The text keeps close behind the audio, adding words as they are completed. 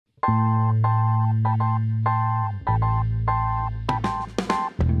Hi,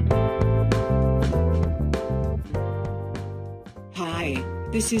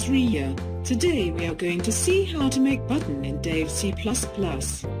 this is Ria. Today we are going to see how to make button in Dave C++.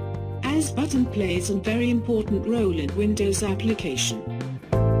 As button plays a very important role in Windows application.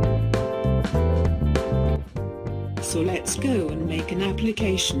 So let's go and make an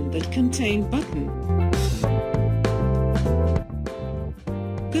application that contains button.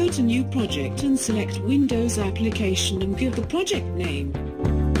 Go to New Project and select Windows Application and give the project name.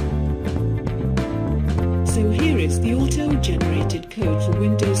 So here is the auto-generated code for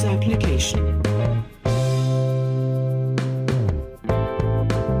Windows application.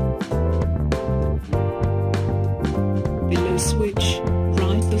 Below switch,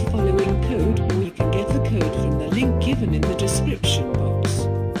 write the following code, or you can get the code from the link given in the description box.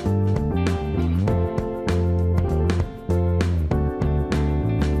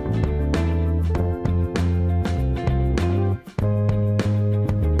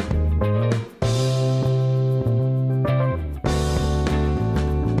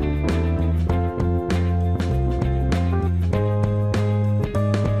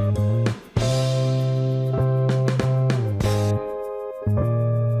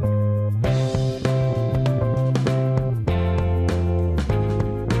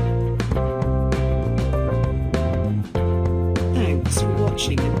 Thanks for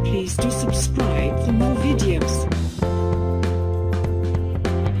watching and please do subscribe for more videos.